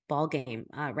different ball game,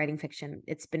 writing fiction.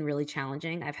 It's been really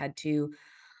challenging. I've had to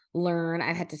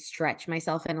stretch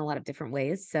myself in a lot of different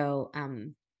ways. So,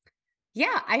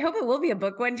 yeah, I hope it will be a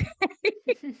book one day.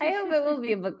 I hope it will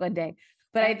be a book one day,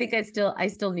 but I think I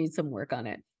still need some work on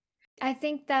it. I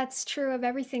think that's true of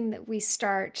everything that we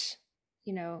start,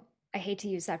 you know, I hate to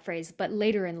use that phrase, but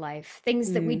later in life,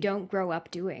 things that we Mm, don't grow up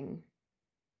doing.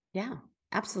 yeah,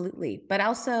 absolutely. But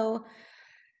also,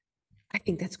 I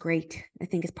think that's great. I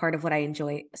think it's part of what I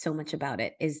enjoy so much about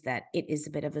it is that it is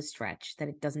a bit of a stretch, that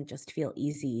it doesn't just feel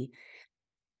easy,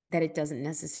 that it doesn't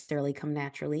necessarily come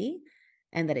naturally,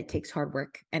 and that it takes hard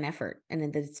work and effort, and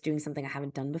then that it's doing something I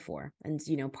haven't done before. And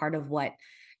part of what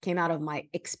came out of my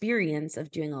experience of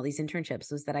doing all these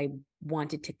internships was that I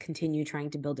wanted to continue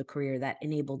trying to build a career that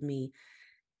enabled me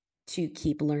to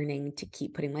keep learning, to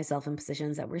keep putting myself in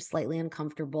positions that were slightly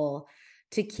uncomfortable,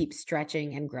 to keep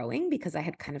stretching and growing, because I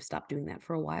had kind of stopped doing that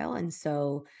for a while. And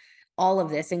so all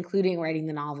of this, including writing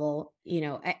the novel,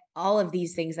 all of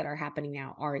these things that are happening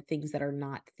now are things that are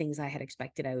not things I had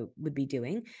expected I would be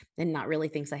doing, and not really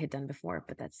things I had done before.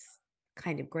 But that's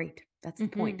kind of great. That's the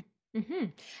Mm-hmm. point. Mm-hmm.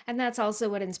 And that's also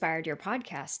what inspired your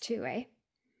podcast too, eh?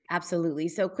 Absolutely.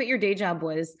 So Quit Your Day Job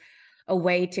was a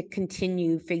way to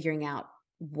continue figuring out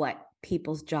what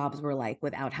people's jobs were like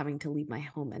without having to leave my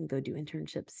home and go do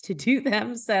internships to do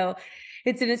them. So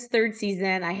it's in its third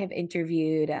season. I have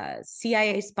interviewed a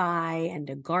CIA spy and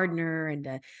a gardener and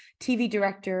a TV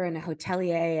director and a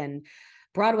hotelier and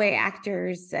Broadway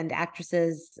actors and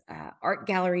actresses, art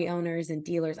gallery owners and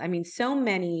dealers. I mean, so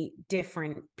many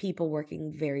different people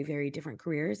working very, very different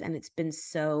careers. And it's been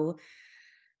so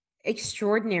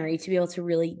extraordinary to be able to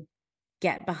really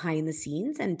get behind the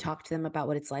scenes and talk to them about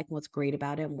what it's like, what's great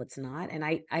about it and what's not. And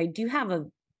I do have a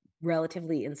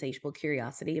relatively insatiable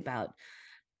curiosity about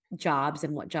jobs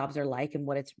and what jobs are like and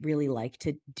what it's really like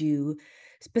to do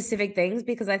specific things,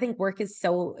 because I think work is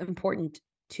so important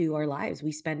to our lives.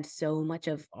 We spend so much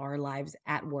of our lives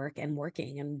at work and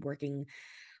working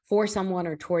for someone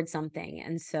or towards something.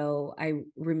 And so I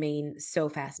remain so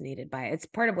fascinated by it. It's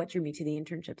part of what drew me to the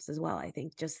internships as well. I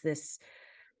think just this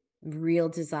real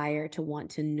desire to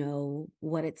want to know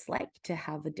what it's like to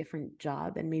have a different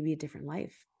job and maybe a different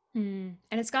life. And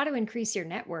it's got to increase your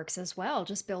networks as well,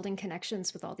 just building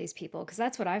connections with all these people, because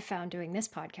that's what I've found doing this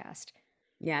podcast.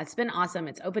 Yeah, it's been awesome.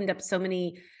 It's opened up so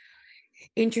many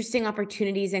interesting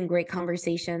opportunities and great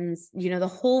conversations. The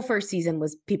whole first season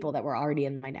was people that were already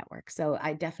in my network. So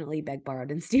I definitely begged,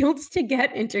 borrowed, and stealed to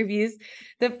get interviews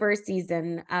the first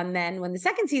season. And then when the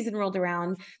second season rolled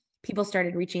around, people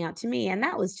started reaching out to me, and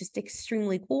that was just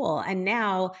extremely cool. And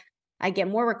now I get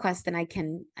more requests than I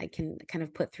can kind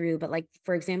of put through. But like,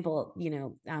 for example,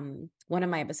 one of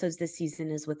my episodes this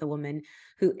season is with a woman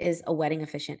who is a wedding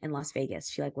officiant in Las Vegas.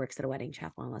 She like works at a wedding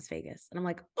chapel in Las Vegas. And I'm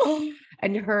like, oh,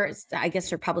 and I guess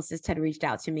her publicist had reached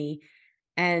out to me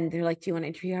and they're like, do you want to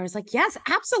interview her? I was like, yes,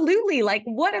 absolutely. Like,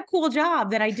 what a cool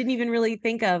job that I didn't even really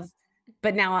think of.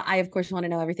 But now I, of course, want to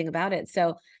know everything about it.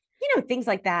 So, things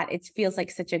like that. It feels like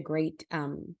such a great,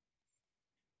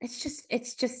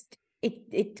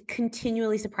 it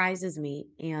continually surprises me.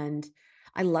 And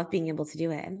I love being able to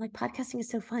do it. And like podcasting is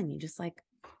so fun. You just like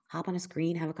hop on a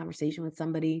screen, have a conversation with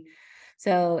somebody.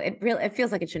 So it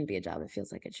feels like it shouldn't be a job. It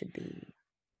feels like it should be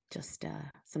just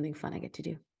something fun I get to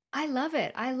do. I love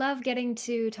it. I love getting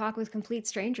to talk with complete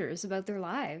strangers about their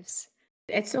lives.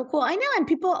 It's so cool. I know. And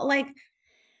people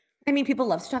people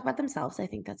love to talk about themselves. I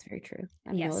think that's very true.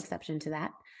 I'm no Yes. exception to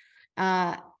that.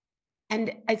 Uh,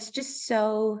 and it's just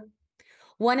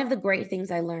one of the great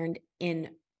things I learned in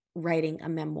writing a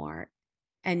memoir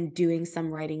and doing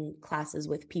some writing classes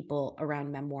with people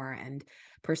around memoir and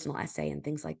personal essay and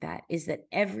things like that is that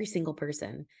every single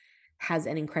person has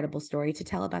an incredible story to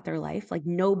tell about their life. Like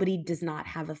nobody does not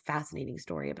have a fascinating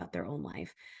story about their own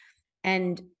life.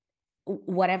 And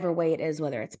whatever way it is,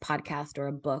 whether it's podcast or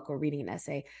a book or reading an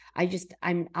essay,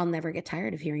 I'll never get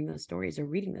tired of hearing those stories or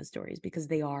reading those stories because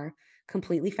they are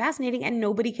completely fascinating and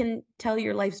nobody can tell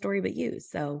your life story but you.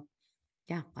 So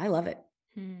yeah, I love it.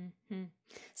 Hmm.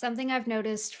 Something I've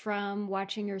noticed from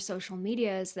watching your social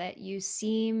media is that you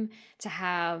seem to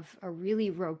have a really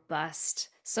robust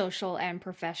social and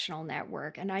professional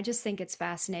network. And I just think it's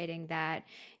fascinating that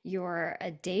you're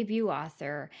a debut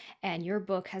author and your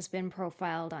book has been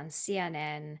profiled on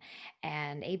CNN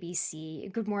and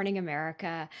ABC, Good Morning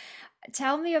America.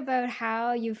 Tell me about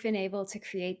how you've been able to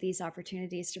create these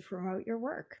opportunities to promote your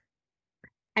work.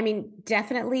 I mean,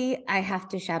 definitely, I have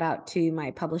to shout out to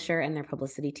my publisher and their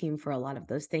publicity team for a lot of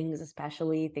those things,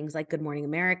 especially things like Good Morning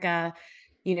America,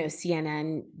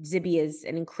 CNN. Zibby is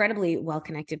an incredibly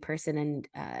well-connected person, and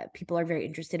people are very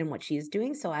interested in what she is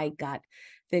doing. So I got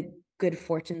the good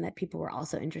fortune that people were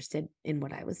also interested in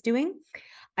what I was doing.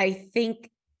 I think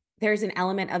there's an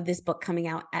element of this book coming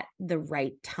out at the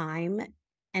right time.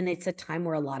 And it's a time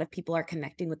where a lot of people are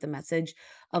connecting with the message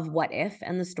of what if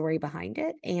and the story behind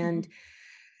it. And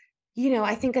Mhm.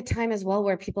 I think a time as well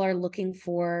where people are looking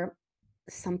for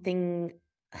something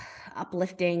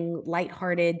uplifting,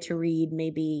 lighthearted to read,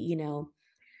 maybe,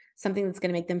 something that's going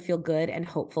to make them feel good and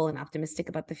hopeful and optimistic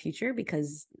about the future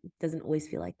because it doesn't always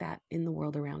feel like that in the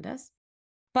world around us.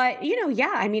 But,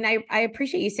 yeah, I mean, I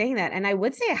appreciate you saying that. And I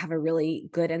would say I have a really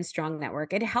good and strong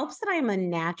network. It helps that I'm a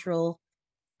natural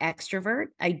extrovert.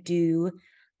 I do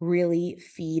really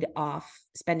feed off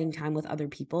spending time with other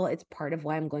people. It's part of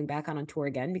why I'm going back on a tour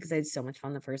again because I had so much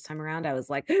fun the first time around. I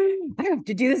was like, I have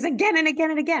to do this again and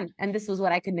again and again. And this was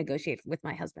what I could negotiate with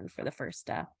my husband for the first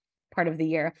part of the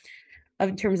year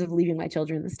in terms of leaving my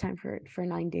children this time for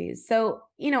 9 days. So,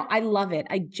 I love it.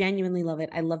 I genuinely love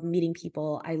it. I love meeting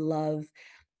people. I love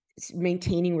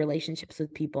maintaining relationships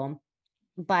with people.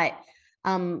 But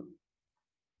um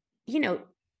you know,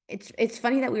 it's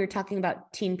funny that we were talking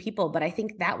about teen people, but I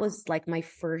think that was like my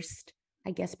first,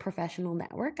 I guess, professional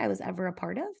network I was ever a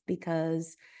part of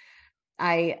because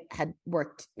I had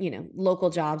worked, local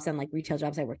jobs and like retail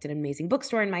jobs. I worked at an amazing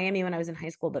bookstore in Miami when I was in high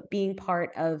school, but being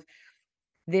part of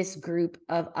this group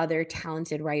of other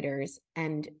talented writers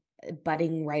and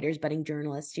budding writers, budding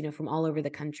journalists, from all over the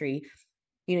country.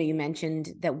 You mentioned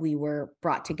that we were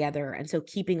brought together. And so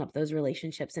keeping up those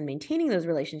relationships and maintaining those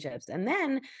relationships. And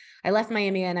then I left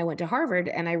Miami and I went to Harvard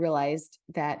and I realized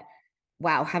that,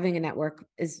 wow, having a network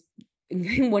is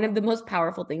one of the most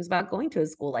powerful things about going to a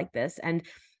school like this. And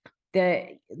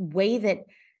the way that,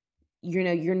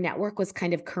 your network was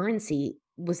kind of currency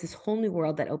was this whole new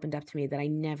world that opened up to me that I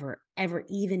never, ever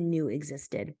even knew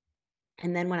existed.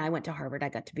 And then when I went to Harvard, I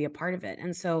got to be a part of it.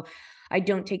 And so I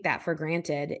don't take that for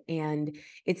granted. And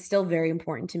it's still very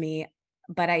important to me.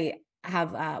 But I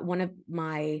have um,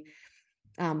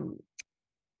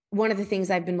 one of the things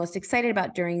I've been most excited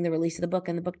about during the release of the book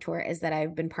and the book tour is that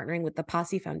I've been partnering with the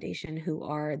Posse Foundation, who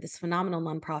are this phenomenal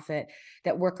nonprofit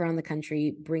that work around the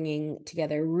country, bringing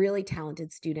together really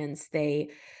talented students. They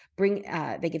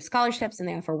give scholarships and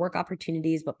they offer work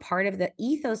opportunities, but part of the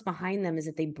ethos behind them is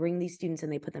that they bring these students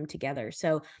and they put them together.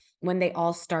 So when they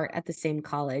all start at the same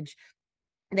college,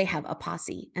 they have a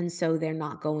posse. And so they're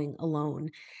not going alone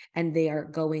and they are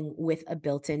going with a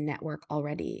built-in network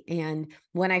already. And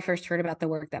when I first heard about the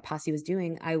work that Posse was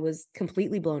doing, I was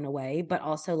completely blown away, but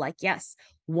also like, yes,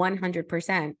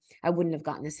 100%. I wouldn't have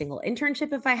gotten a single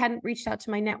internship if I hadn't reached out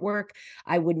to my network.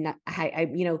 I would not,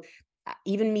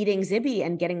 even meeting Zibby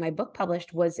and getting my book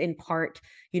published was in part,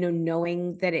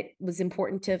 knowing that it was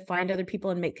important to find other people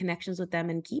and make connections with them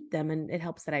and keep them. And it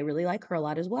helps that I really like her a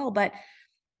lot as well. But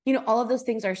all of those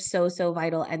things are so, so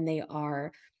vital, and they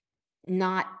are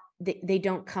not, they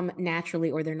don't come naturally,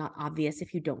 or they're not obvious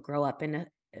if you don't grow up in a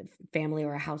family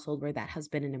or a household where that has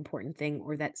been an important thing,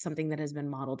 or that's something that has been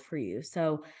modeled for you.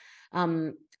 So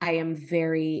I am a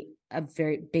very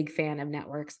big fan of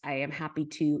networks. I am happy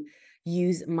to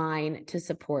use mine to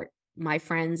support my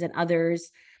friends and others.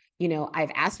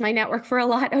 I've asked my network for a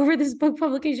lot over this book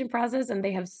publication process, and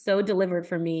they have so delivered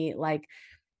for me, like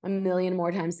a million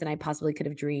more times than I possibly could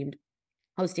have dreamed.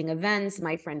 Hosting events.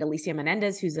 My friend Alisha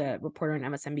Fernandez, who's a reporter on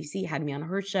MSNBC, had me on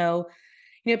her show.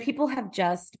 People have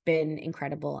just been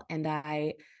incredible. And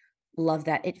I love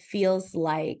that. It feels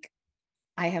like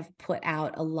I have put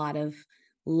out a lot of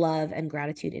love and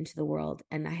gratitude into the world,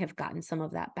 and I have gotten some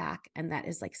of that back. And that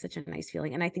is like such a nice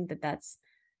feeling. And I think that that's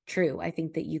true. I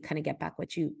think that you kind of get back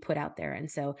what you put out there.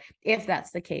 And so if that's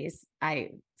the case,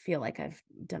 I feel like I've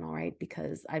done all right,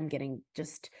 because I'm getting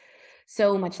just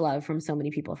so much love from so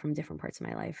many people from different parts of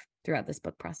my life throughout this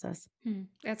book process.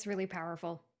 That's really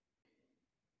powerful.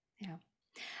 Yeah.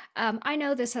 I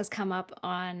know this has come up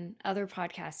on other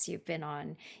podcasts you've been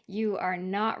on. You are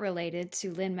not related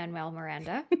to Lin-Manuel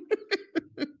Miranda,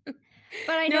 but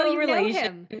I know No you know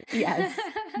relation. him. Yes.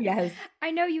 Yes.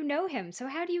 I know you know him. So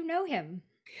how do you know him?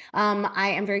 I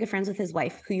am very good friends with his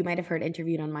wife, who you might have heard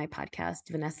interviewed on my podcast.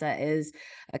 Vanessa is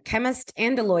a chemist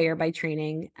and a lawyer by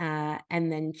training. And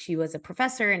then she was a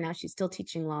professor, and now she's still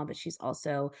teaching law, but she's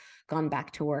also gone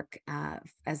back to work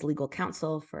as legal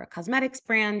counsel for a cosmetics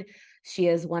brand. She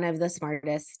is one of the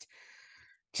smartest,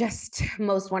 just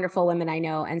most wonderful women I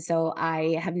know. And so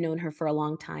I have known her for a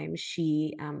long time.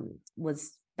 She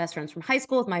was best friends from high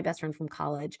school with my best friend from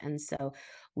college. And so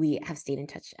we have stayed in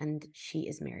touch, and she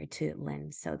is married to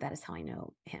Lynn. So that is how I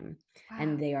know him. Wow.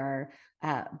 And they are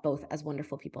both as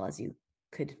wonderful people as you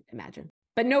could imagine,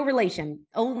 but no relation,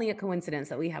 only a coincidence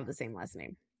that we have the same last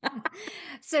name.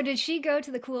 So did she go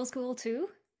to the cool school too?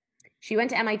 She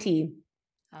went to MIT.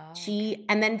 Oh, okay.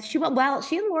 And then she and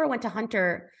Laura went to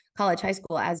Hunter College High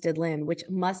School, as did Lynn, which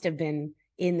must have been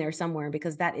in there somewhere,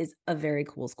 because that is a very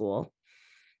cool school.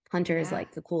 Hunter is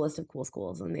like the coolest of cool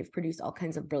schools, and they've produced all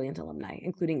kinds of brilliant alumni,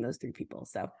 including those three people.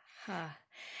 So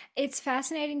It's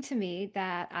fascinating to me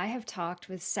that I have talked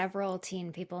with several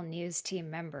Teen People News team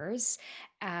members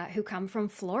who come from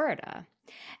Florida.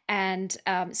 And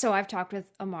so I've talked with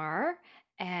Amar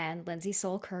and Lindsay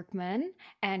Soul Kirkman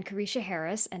and Carisha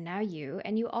Harris, and now you,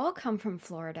 and you all come from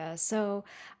Florida. So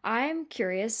I'm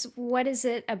curious, what is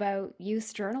it about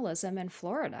youth journalism in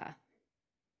Florida?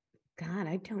 God,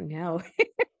 I don't know.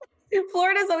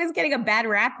 Florida's always getting a bad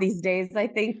rap these days. I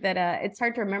think that it's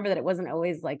hard to remember that it wasn't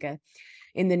always like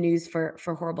in the news for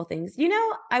horrible things.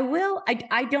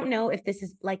 I don't know if this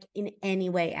is like in any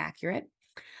way accurate,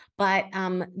 but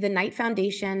the Knight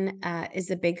Foundation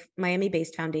is a big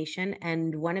Miami-based foundation,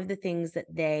 and one of the things that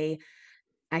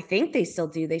I think they still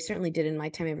do, they certainly did in my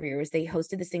time every year, was they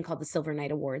hosted this thing called the Silver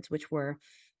Knight Awards, which were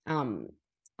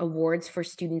awards for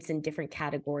students in different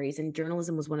categories, and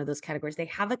journalism was one of those categories. They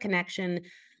have a connection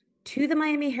to the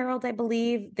Miami Herald, I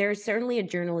believe. There's certainly a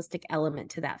journalistic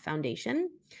element to that foundation.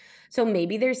 So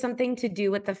maybe there's something to do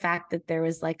with the fact that there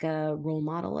was like a role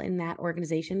model in that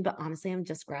organization. But honestly, I'm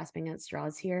just grasping at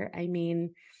straws here. I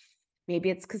mean,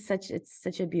 maybe it's because it's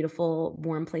such a beautiful,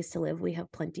 warm place to live. We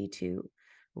have plenty to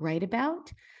write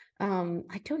about.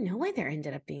 I don't know why there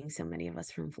ended up being so many of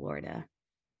us from Florida.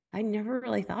 I never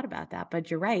really thought about that, but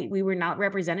you're right. We were not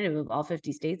representative of all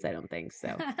 50 states, I don't think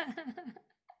so.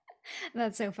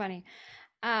 That's so funny.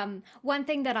 One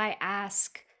thing that I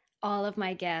ask all of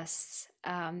my guests,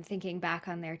 thinking back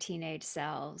on their teenage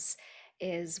selves,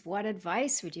 is what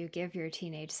advice would you give your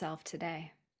teenage self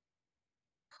today?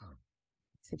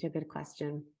 Such a good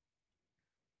question.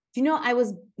 I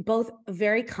was both a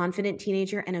very confident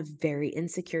teenager and a very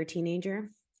insecure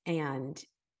teenager. And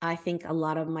I think a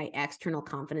lot of my external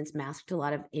confidence masked a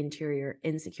lot of interior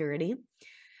insecurity.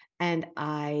 And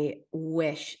I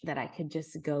wish that I could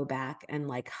just go back and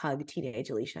like hug teenage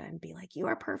Alisha and be like, you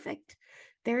are perfect.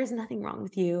 There is nothing wrong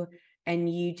with you.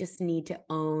 And you just need to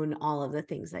own all of the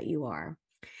things that you are.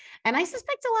 And I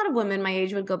suspect a lot of women my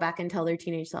age would go back and tell their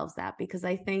teenage selves that, because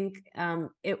I think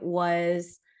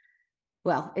it's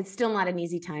still not an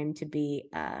easy time to be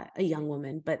a young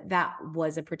woman, but that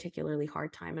was a particularly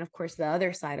hard time. And of course, the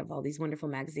other side of all these wonderful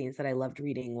magazines that I loved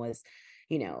reading was,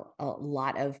 a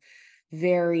lot of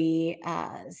very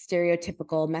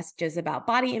stereotypical messages about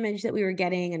body image that we were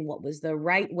getting and what was the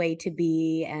right way to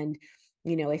be. And,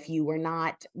 if you were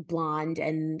not blonde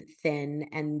and thin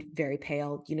and very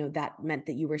pale, that meant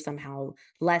that you were somehow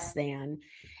less than.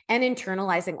 And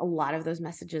internalizing a lot of those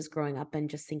messages growing up and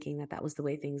just thinking that that was the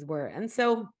way things were. And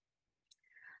so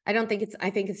I think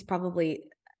it's probably,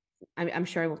 I'm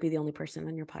sure I won't be the only person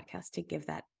on your podcast to give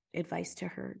that advice to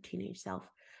her teenage self.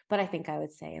 But I think I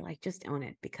would say, like, just own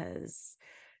it, because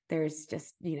there's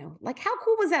just, like, how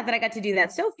cool was that I got to do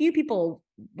that? So few people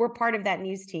were part of that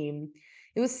news team.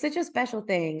 It was such a special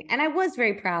thing. And I was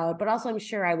very proud, but also I'm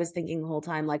sure I was thinking the whole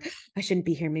time, like, I shouldn't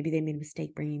be here. Maybe they made a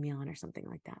mistake bringing me on or something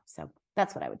like that. So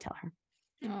that's what I would tell her.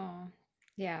 Oh,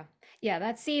 yeah. Yeah,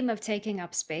 that theme of taking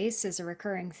up space is a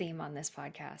recurring theme on this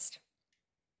podcast.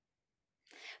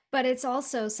 But it's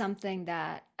also something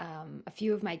that a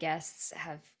few of my guests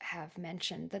have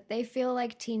mentioned, that they feel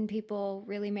like teen people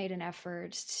really made an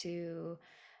effort to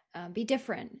be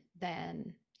different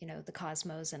than, the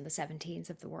Cosmos and the 17s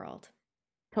of the world.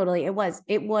 Totally.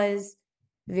 It was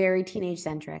very teenage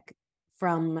centric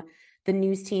from the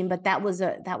news team, but that was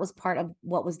part of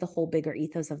what was the whole bigger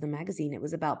ethos of the magazine. It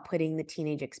was about putting the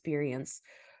teenage experience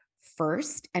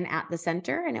first and at the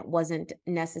center. And it wasn't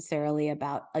necessarily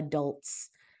about adults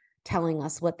telling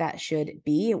us what that should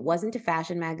be. It wasn't a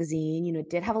fashion magazine. It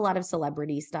did have a lot of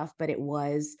celebrity stuff, but it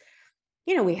was,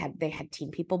 they had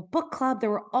Teen People Book Club. There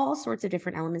were all sorts of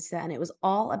different elements to that. And it was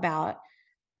all about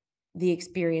the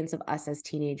experience of us as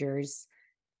teenagers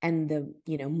and the,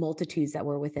 multitudes that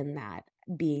were within that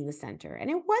being the center. And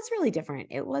it was really different.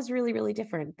 It was really, really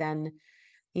different than,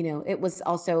 it was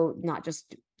also not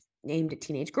just aimed at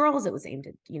teenage girls. It was aimed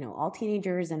at, all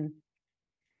teenagers. And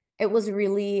it was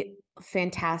really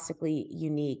fantastically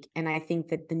unique. And I think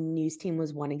that the news team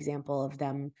was one example of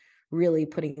them really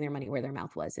putting their money where their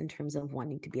mouth was in terms of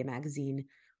wanting to be a magazine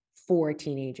for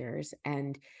teenagers.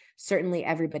 And certainly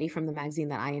everybody from the magazine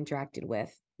that I interacted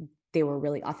with, they were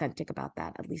really authentic about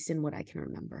that, at least in what I can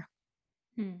remember.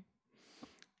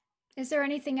 Is there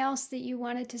anything else that you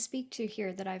wanted to speak to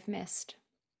here that I've missed?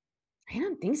 I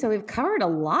don't think so. We've covered a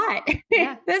lot.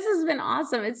 Yeah. This has been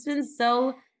awesome. It's been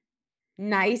so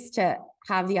nice to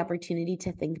have the opportunity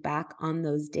to think back on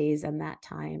those days and that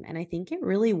time. And I think it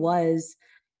really was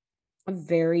a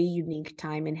very unique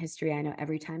time in history. I know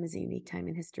every time is a unique time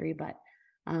in history, but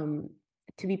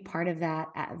to be part of that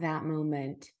at that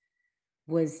moment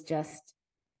was just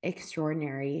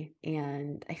extraordinary.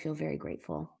 And I feel very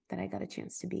grateful that I got a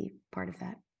chance to be part of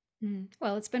that.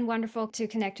 Well, it's been wonderful to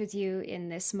connect with you in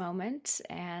this moment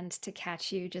and to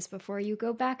catch you just before you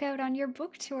go back out on your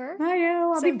book tour. I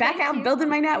know. I'll be back out building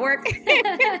my network. Thank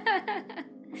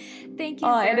you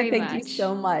very much. Thank you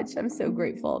so much. I'm so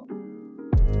grateful.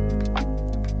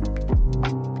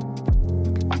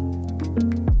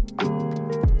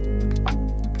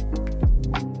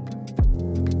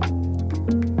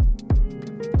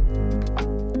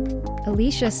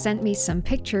 Alisha sent me some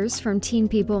pictures from Teen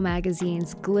People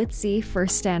magazine's glitzy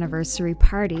first anniversary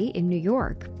party in New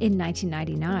York in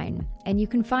 1999, and you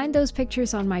can find those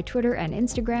pictures on my Twitter and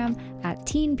Instagram at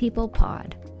Teen People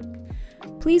Pod.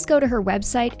 Please go to her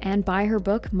website and buy her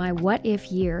book, My What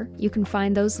If Year. You can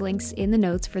find those links in the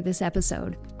notes for this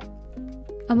episode.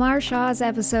 Amar Shah's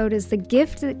episode is the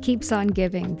gift that keeps on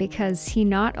giving, because he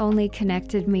not only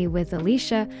connected me with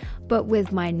Alisha, but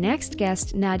with my next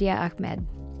guest, Nadia Ahmed.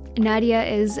 Nadia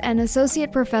is an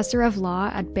associate professor of law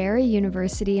at Barry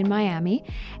University in Miami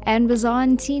and was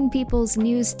on Teen People's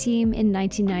news team in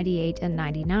 1998 and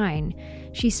 99.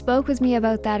 She spoke with me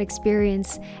about that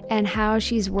experience and how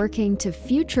she's working to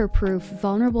future-proof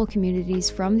vulnerable communities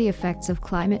from the effects of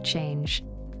climate change.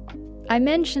 I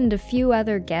mentioned a few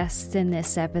other guests in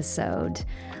this episode: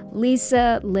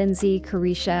 Lisa, Lindsay,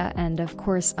 Carisha, and of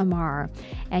course Amar,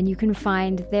 and you can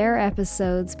find their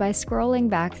episodes by scrolling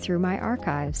back through my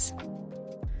archives.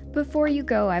 Before you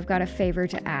go, I've got a favor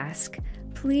to ask.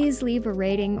 Please leave a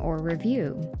rating or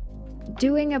review.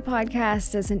 Doing a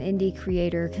podcast as an indie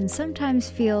creator can sometimes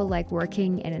feel like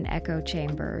working in an echo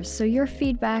chamber, so your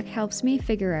feedback helps me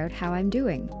figure out how I'm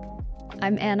doing.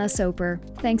 I'm Anna Soper.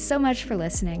 Thanks so much for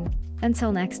listening.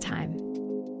 Until next time.